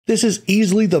This is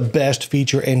easily the best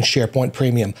feature in SharePoint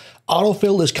Premium.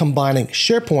 Autofill is combining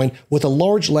SharePoint with a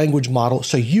large language model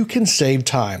so you can save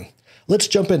time. Let's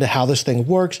jump into how this thing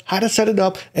works, how to set it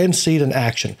up, and see it in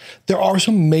action. There are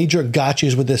some major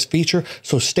gotchas with this feature,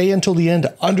 so stay until the end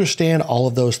to understand all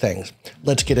of those things.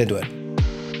 Let's get into it.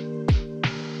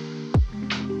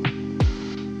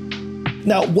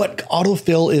 Now, what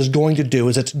Autofill is going to do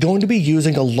is it's going to be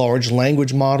using a large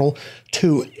language model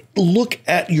to look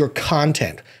at your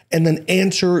content and then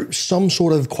answer some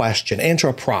sort of question, answer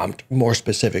a prompt more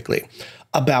specifically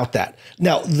about that.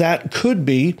 Now, that could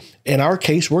be, in our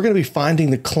case, we're going to be finding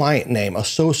the client name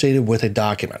associated with a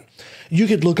document. You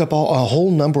could look up a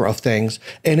whole number of things,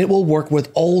 and it will work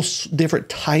with all different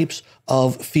types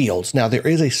of fields. Now, there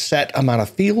is a set amount of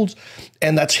fields,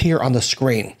 and that's here on the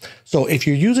screen. So if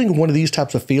you're using one of these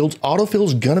types of fields, Autofill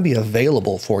is going to be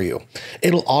available for you.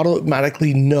 It'll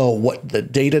automatically know what the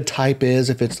data type is,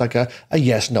 if it's like a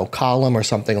yes, no column or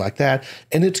something like that,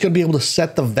 and it's going to be able to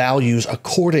set the values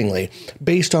accordingly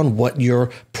based on what your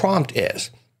prompt is.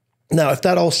 Now, if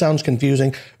that all sounds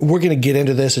confusing, we're going to get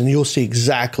into this and you'll see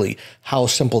exactly how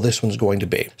simple this one's going to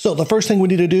be. So the first thing we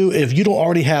need to do, if you don't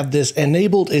already have this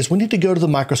enabled, is we need to go to the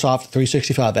Microsoft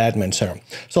 365 Admin Center.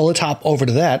 So let's hop over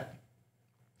to that.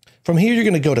 From here, you're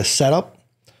going to go to Setup,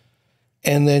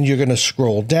 and then you're going to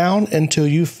scroll down until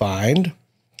you find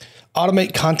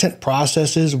Automate Content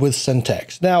Processes with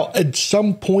Syntex. Now, at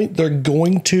some point, they're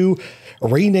going to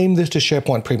rename this to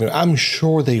SharePoint Premium. I'm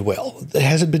sure they will. It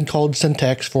hasn't been called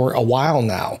Syntex for a while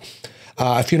now.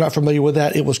 If you're not familiar with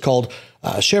that, it was called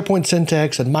SharePoint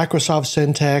Syntex and Microsoft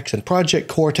Syntex and Project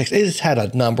Cortex. It's had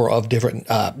a number of different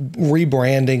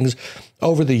rebrandings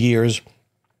over the years.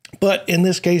 But in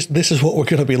this case, this is what we're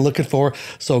going to be looking for.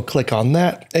 So click on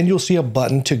that and you'll see a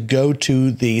button to go to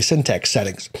the Syntex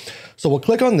settings. So we'll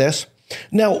click on this.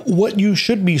 Now, what you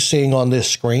should be seeing on this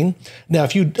screen, now,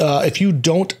 if you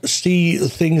don't see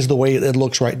things the way it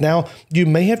looks right now, you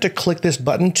may have to click this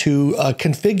button to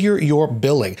configure your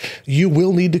billing. You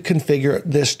will need to configure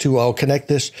this to connect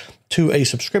this to a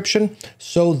subscription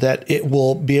so that it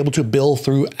will be able to bill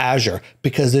through Azure,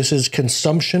 because this is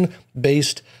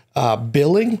consumption-based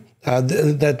billing.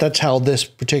 That's how this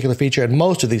particular feature and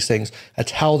most of these things,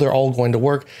 that's how they're all going to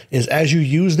work, is as you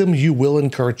use them, you will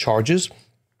incur charges.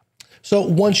 So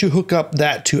once you hook up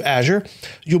that to Azure,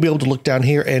 you'll be able to look down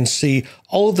here and see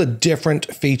all of the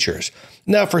different features.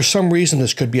 Now, for some reason,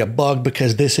 this could be a bug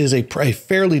because this is a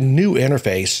fairly new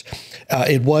interface.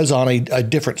 It was on a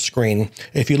different screen.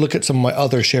 If you look at some of my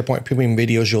other SharePoint Premium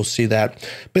videos, you'll see that.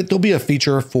 But there'll be a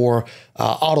feature for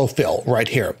autofill right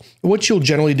here. What you'll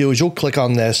generally do is you'll click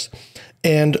on this,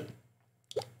 and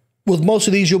with most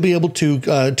of these, you'll be able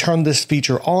to turn this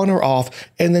feature on or off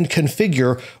and then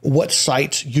configure what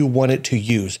sites you want it to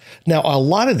use. Now, a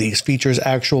lot of these features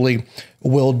actually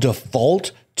will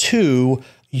default to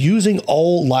using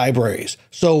all libraries.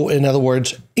 So in other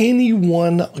words,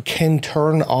 anyone can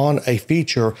turn on a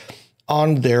feature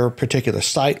on their particular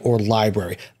site or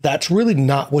library. That's really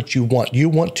not what you want. You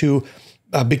want to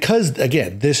because,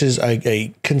 again, this is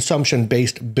a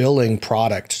consumption-based billing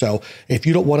product. So if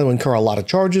you don't want to incur a lot of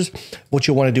charges, what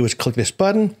you want to do is click this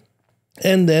button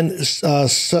and then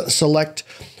select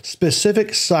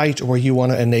specific site where you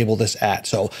want to enable this at.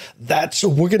 So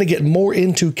we're going to get more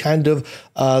into kind of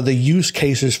the use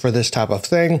cases for this type of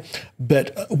thing.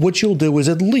 But what you'll do is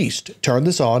at least turn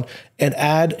this on and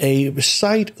add a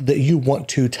site that you want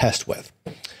to test with.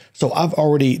 So I've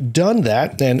already done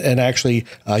that, and actually,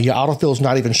 Autofill is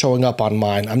not even showing up on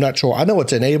mine. I'm not sure. I know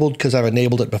it's enabled because I've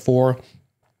enabled it before.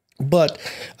 But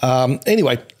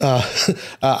anyway,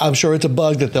 I'm sure it's a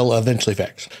bug that they'll eventually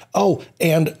fix. Oh,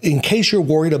 and in case you're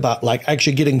worried about like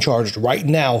actually getting charged right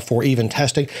now for even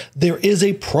testing, there is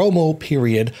a promo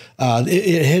period.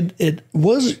 It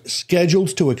was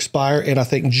scheduled to expire in, I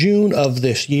think, June of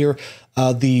this year.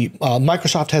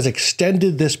 Microsoft has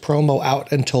extended this promo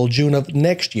out until June of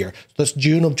next year. So that's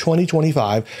June of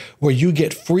 2025, where you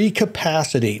get free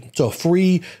capacity, so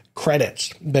free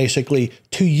credits, basically,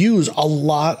 to use a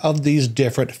lot of these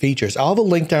different features. I'll have a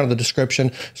link down in the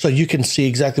description so you can see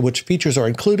exactly which features are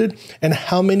included and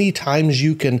how many times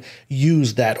you can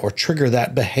use that or trigger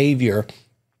that behavior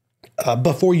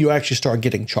before you actually start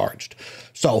getting charged.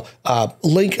 So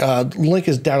link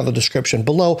is down in the description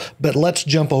below, but let's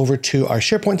jump over to our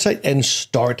SharePoint site and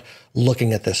start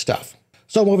looking at this stuff.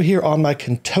 So I'm over here on my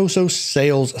Contoso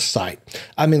sales site.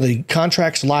 I'm in the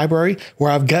contracts library where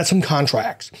I've got some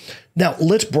contracts. Now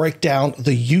let's break down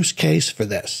the use case for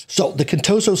this. So the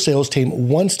Contoso sales team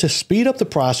wants to speed up the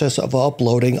process of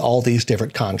uploading all these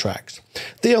different contracts.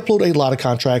 They upload a lot of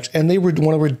contracts and they want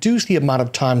to reduce the amount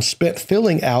of time spent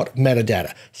filling out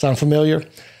metadata. Sound familiar?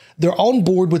 They're on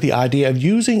board with the idea of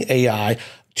using AI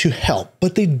to help,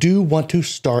 but they do want to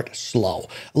start slow.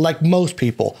 Like most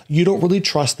people, you don't really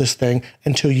trust this thing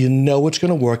until you know it's going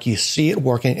to work, you see it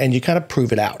working, and you kind of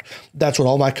prove it out. That's what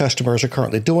all my customers are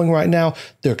currently doing right now.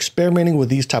 They're experimenting with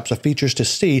these types of features to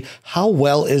see how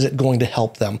well is it going to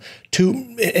help them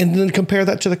and then compare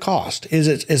that to the cost.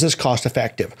 Is this cost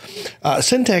effective?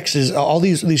 Syntex is all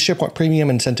these SharePoint Premium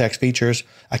and Syntex features.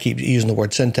 I keep using the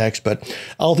word Syntex, but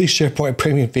all these SharePoint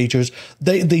Premium features,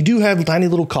 they do have tiny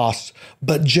little costs,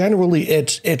 but generally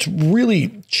it's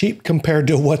really cheap compared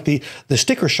to what the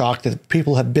sticker shock that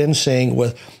people have been seeing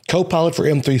with Copilot for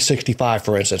M365,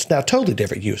 for instance. Now, totally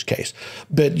different use case,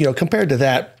 but compared to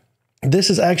that, this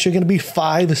is actually going to be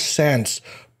 5 cents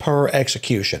per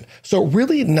execution. So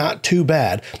really not too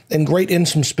bad and great in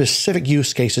some specific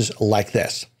use cases like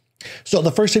this. So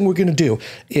the first thing we're going to do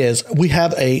is we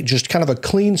have just kind of a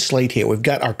clean slate here. We've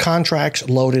got our contracts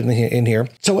loaded in here.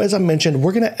 So as I mentioned,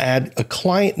 we're going to add a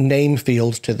client name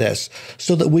field to this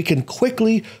so that we can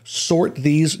quickly sort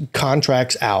these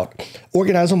contracts out,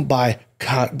 organize them by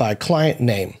client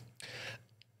name.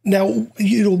 Now,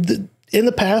 in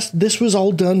the past, this was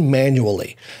all done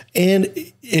manually. And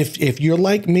if you're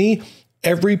like me,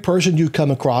 every person you come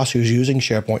across who's using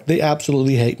SharePoint, they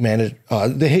absolutely hate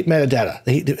metadata.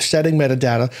 They hate setting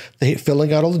metadata. They hate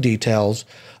filling out all the details.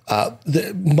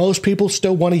 Most people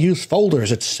still want to use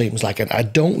folders, it seems like, and I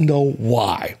don't know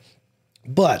why.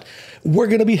 But we're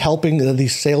going to be helping the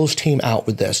sales team out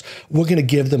with this. We're going to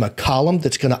give them a column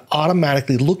that's going to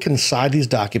automatically look inside these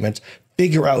documents,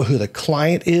 figure out who the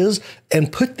client is,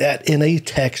 and put that in a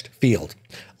text field.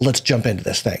 Let's jump into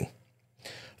this thing.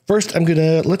 First,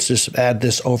 let's just add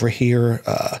this over here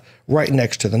right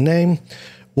next to the name.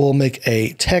 We'll make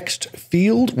a text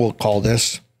field. We'll call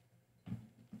this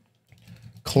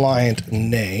client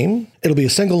name. It'll be a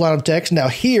single line of text. Now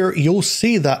here, you'll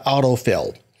see the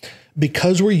autofill.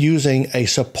 Because we're using a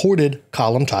supported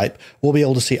column type, we'll be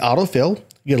able to see autofill,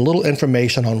 get a little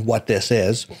information on what this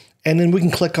is, and then we can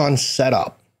click on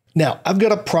setup. Now, I've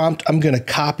got a prompt I'm going to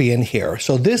copy in here.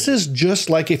 So this is just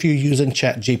like if you're using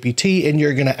ChatGPT and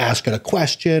you're going to ask it a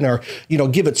question or,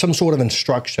 give it some sort of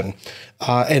instruction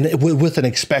and with an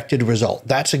expected result.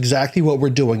 That's exactly what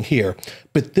we're doing here.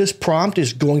 But this prompt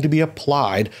is going to be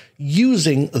applied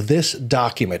using this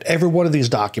document. Every one of these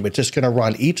documents is going to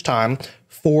run each time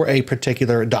for a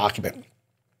particular document.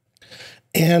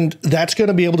 And that's going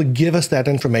to be able to give us that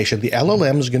information. The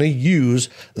LLM is going to use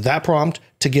that prompt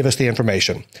to give us the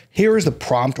information. Here is the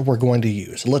prompt we're going to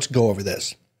use. Let's go over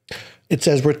this. It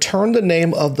says, return the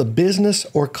name of the business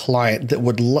or client that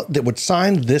would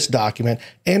sign this document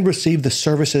and receive the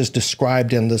services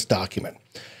described in this document.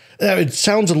 Now, it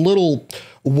sounds a little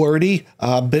wordy,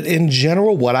 but in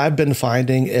general, what I've been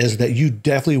finding is that you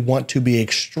definitely want to be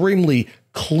extremely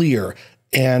clear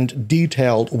and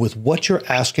detailed with what you're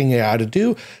asking AI to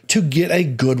do to get a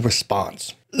good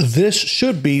response. This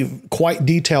should be quite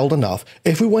detailed enough.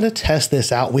 If we want to test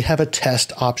this out, we have a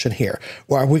test option here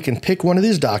where we can pick one of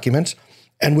these documents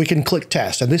and we can click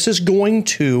test. And this is going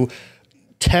to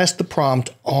test the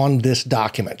prompt on this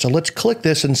document. So let's click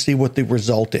this and see what the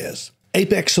result is.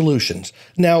 Apex Solutions.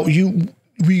 Now,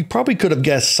 we probably could have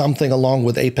guessed something along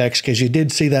with Apex because you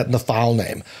did see that in the file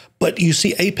name. But you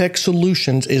see Apex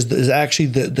Solutions is actually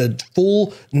the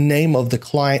full name of the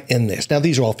client in this. Now,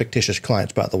 these are all fictitious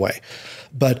clients, by the way.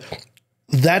 But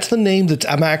that's the name that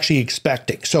I'm actually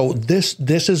expecting. So this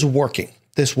is working.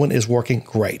 This one is working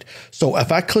great. So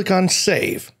if I click on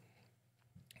Save,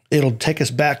 it'll take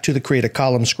us back to the Create a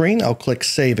Column screen. I'll click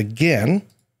Save again.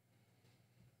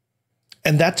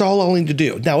 And that's all I'll need to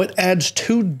do. Now, it adds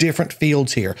 2 different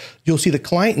fields here. You'll see the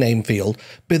client name field,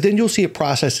 but then you'll see a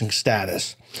processing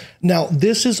status. Now,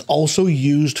 this is also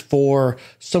used for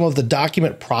some of the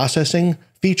document processing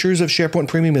features of SharePoint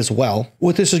Premium as well.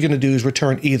 What this is going to do is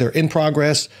return either in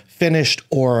progress, finished,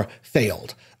 or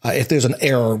failed. If there's an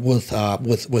error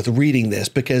with reading this,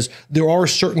 because there are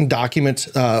certain documents,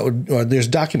 or there's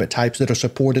document types that are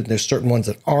supported, and there's certain ones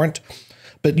that aren't.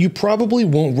 But you probably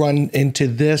won't run into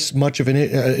much of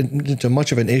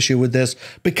an issue with this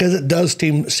because it does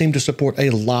seem to support a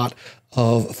lot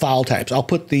of file types. I'll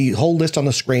put the whole list on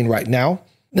the screen right now.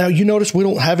 Now you notice we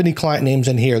don't have any client names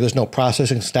in here. There's no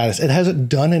processing status. It hasn't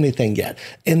done anything yet,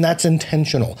 and that's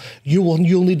intentional. You'll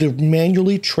need to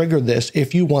manually trigger this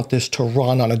if you want this to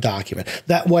run on a document.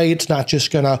 That way, it's not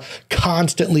just going to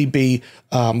constantly be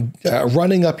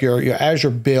running up your Azure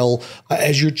bill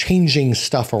as you're changing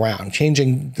stuff around,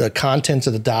 changing the contents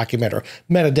of the document or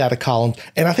metadata columns.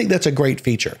 And I think that's a great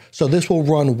feature. So this will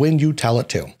run when you tell it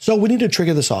to. So we need to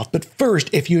trigger this off. But first,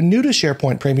 if you're new to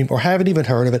SharePoint Premium or haven't even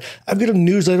heard of it, I've got a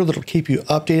newsletter that'll keep you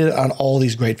updated on all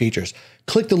these great features.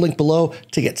 Click the link below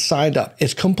to get signed up.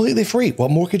 It's completely free.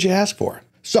 What more could you ask for?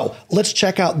 So let's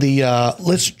check out the,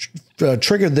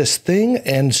 trigger this thing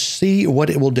and see what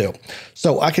it will do.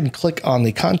 So I can click on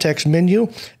the context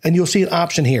menu and you'll see an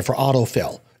option here for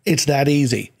autofill. It's that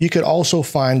easy. You could also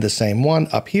find the same one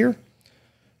up here.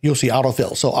 You'll see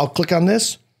autofill. So I'll click on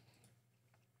this.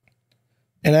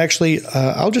 And actually,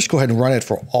 I'll just go ahead and run it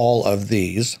for all of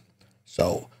these.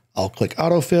 So I'll click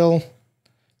autofill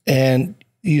and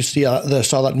you see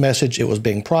saw that message. It was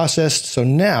being processed. So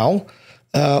now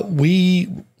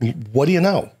what do you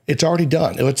know? It's already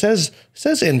done. It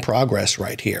says in progress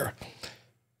right here.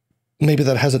 Maybe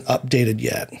that hasn't updated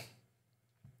yet,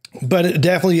 but it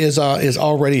definitely is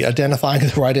already identifying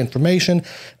the right information.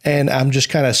 And I'm just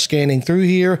kind of scanning through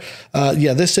here.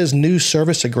 Yeah, this says new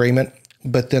service agreement,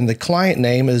 but then the client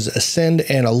name is Ascend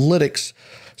Analytics.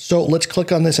 So let's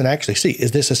click on this and actually see,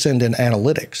 is this Ascend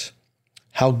Analytics?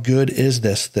 How good is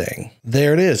this thing?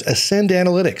 There it is, Ascend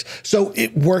Analytics. So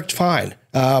it worked fine.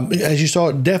 As you saw,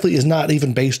 it definitely is not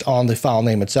even based on the file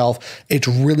name itself. It's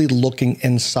really looking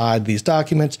inside these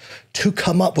documents to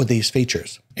come up with these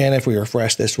features. And if we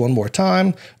refresh this one more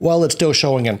time, well, it's still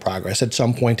showing in progress. At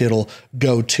some point, it'll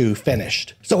go to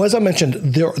finished. So as I mentioned,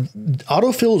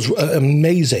 autofill is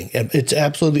amazing. It's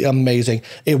absolutely amazing.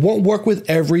 It won't work with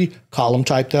every column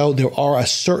type, though. There are a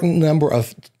certain number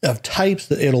of types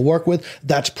that it'll work with.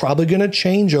 That's probably going to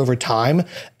change over time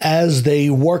as they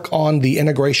work on the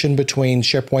integration between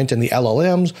SharePoint and the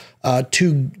LLMs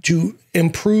to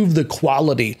improve the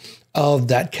quality of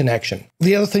that connection.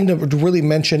 The other thing to really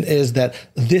mention is that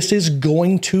this is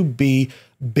going to be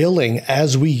billing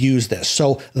as we use this.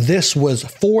 So this was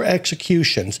 4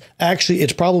 executions. Actually,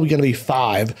 it's probably going to be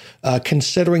 5,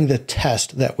 considering the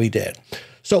test that we did.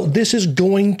 So this is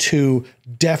going to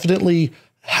definitely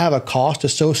have a cost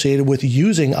associated with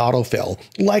using autofill,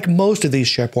 like most of these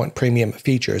SharePoint Premium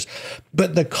features.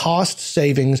 But the cost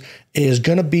savings is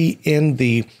going to be in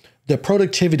the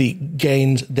productivity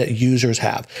gains that users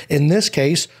have. In this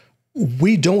case,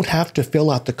 we don't have to fill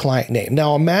out the client name.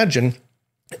 Now imagine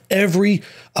you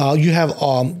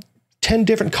have 10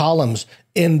 different columns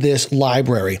in this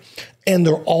library, and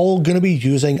they're all going to be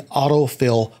using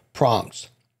autofill prompts.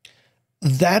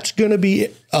 That's going to be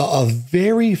a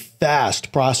very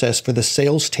fast process for the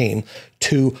sales team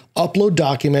to upload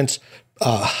documents,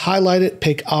 highlight it,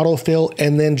 pick autofill,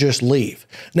 and then just leave.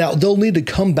 Now, they'll need to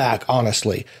come back,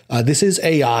 honestly. This is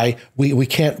AI. We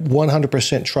can't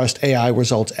 100% trust AI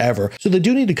results ever. So they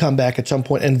do need to come back at some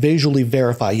point and visually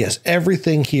verify, yes,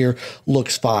 everything here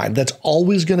looks fine. That's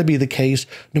always going to be the case,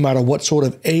 no matter what sort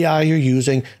of AI you're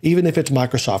using, even if it's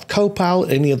Microsoft Copilot,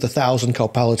 any of the 1,000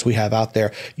 Copilots we have out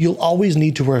there. You'll always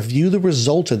need to review the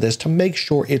results of this to make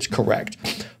sure it's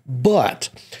correct. But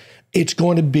it's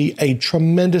going to be a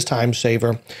tremendous time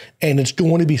saver, and it's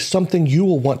going to be something you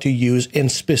will want to use in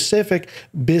specific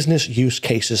business use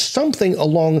cases, something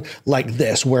along like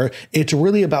this, where it's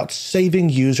really about saving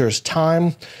users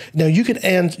time. Now, you can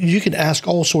ask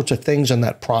all sorts of things in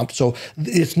that prompt. So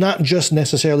it's not just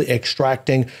necessarily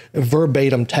extracting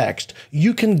verbatim text.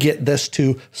 You can get this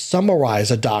to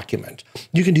summarize a document.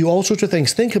 You can do all sorts of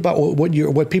things. Think about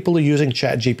what people are using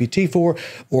ChatGPT for,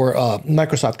 or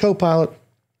Microsoft Copilot.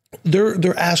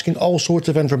 They're asking all sorts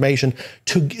of information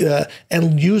to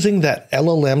and using that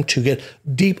LLM to get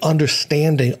deep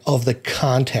understanding of the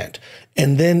content,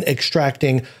 and then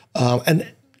extracting an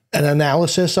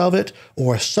analysis of it,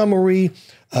 or a summary,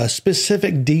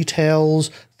 specific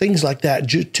details, things like that,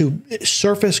 to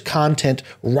surface content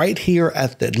right here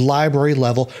at the library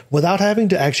level without having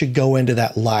to actually go into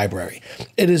that library.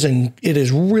 It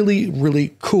is really,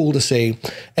 really cool to see,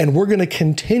 and we're going to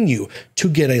continue to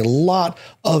get a lot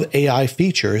of AI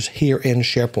features here in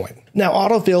SharePoint. Now,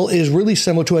 autofill is really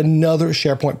similar to another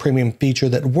SharePoint Premium feature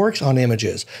that works on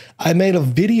images. I made a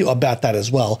video about that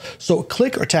as well, so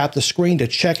click or tap the screen to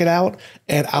check it out,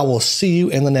 and I will see you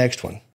in the next one.